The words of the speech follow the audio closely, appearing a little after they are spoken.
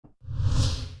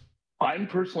I'm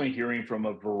personally hearing from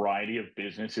a variety of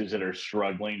businesses that are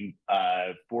struggling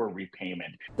for repayment.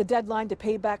 The deadline to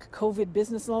pay back COVID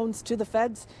business loans to the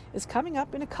feds is coming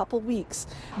up in a couple weeks.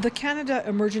 The Canada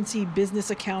Emergency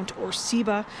Business Account, or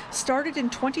CEBA, started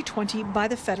in 2020 by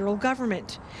the federal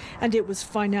government, and it was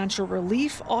financial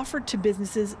relief offered to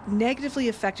businesses negatively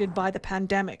affected by the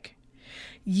pandemic.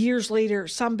 Years later,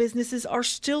 some businesses are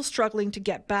still struggling to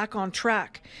get back on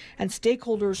track, and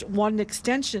stakeholders want an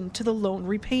extension to the loan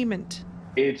repayment.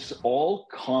 It's all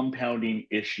compounding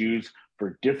issues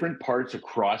for different parts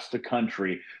across the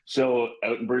country. So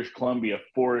out in British Columbia,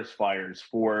 forest fires.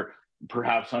 For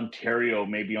perhaps Ontario,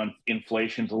 maybe on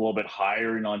inflation's a little bit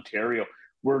higher in Ontario.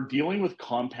 We're dealing with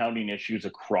compounding issues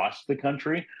across the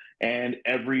country, and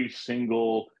every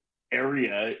single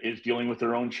area is dealing with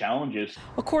their own challenges.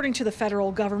 According to the federal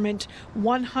government,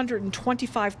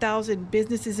 125,000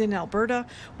 businesses in Alberta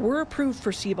were approved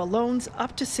for CEBA loans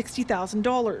up to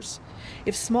 $60,000.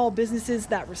 If small businesses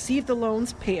that receive the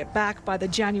loans pay it back by the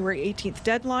January 18th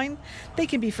deadline, they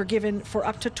can be forgiven for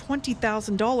up to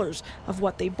 $20,000 of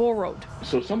what they borrowed.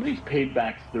 So somebody's paid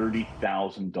back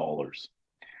 $30,000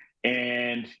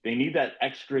 and they need that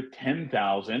extra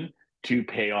 $10,000 to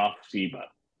pay off CEBA.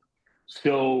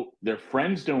 So their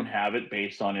friends don't have it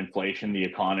based on inflation, the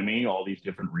economy, all these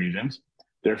different reasons.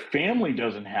 Their family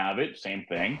doesn't have it, same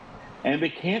thing. And they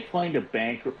can't find a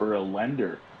bank or a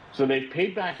lender. So they've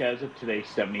paid back, as of today,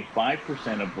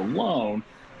 75% of the loan.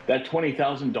 That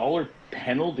 $20,000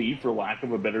 penalty, for lack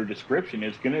of a better description,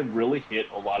 is going to really hit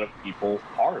a lot of people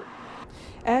hard.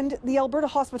 And the Alberta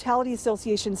Hospitality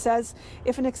Association says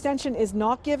if an extension is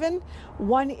not given,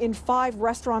 1 in 5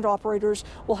 restaurant operators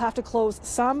will have to close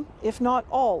some, if not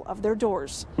all, of their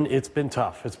doors. It's been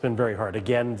tough. It's been very hard.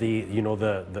 Again,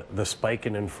 the spike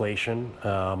in inflation,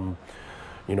 on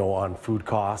food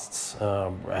costs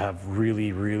have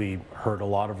really hurt a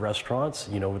lot of restaurants.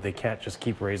 They can't just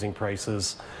keep raising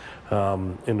prices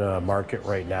in a market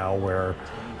right now where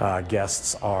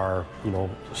guests are,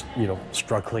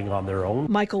 struggling on their own.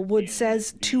 Michael Wood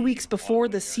says 2 weeks before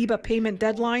the CEBA payment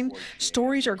deadline,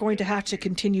 stories are going to have to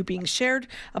continue being shared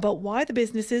about why the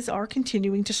businesses are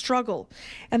continuing to struggle.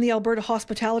 And the Alberta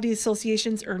Hospitality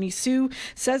Association's Ernie Sue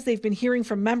says they've been hearing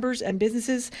from members and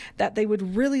businesses that they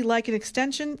would really like an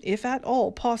extension, if at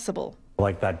all possible.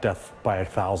 Like that death by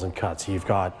 1,000 cuts, you've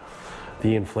got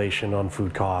the inflation on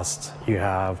food costs, you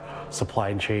have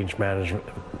supply chain management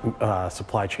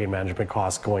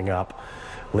costs going up,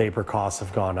 labor costs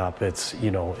have gone up. It's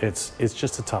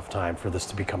just a tough time for this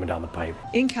to be coming down the pipe.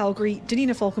 In Calgary,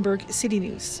 Danina Falkenberg, City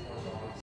News.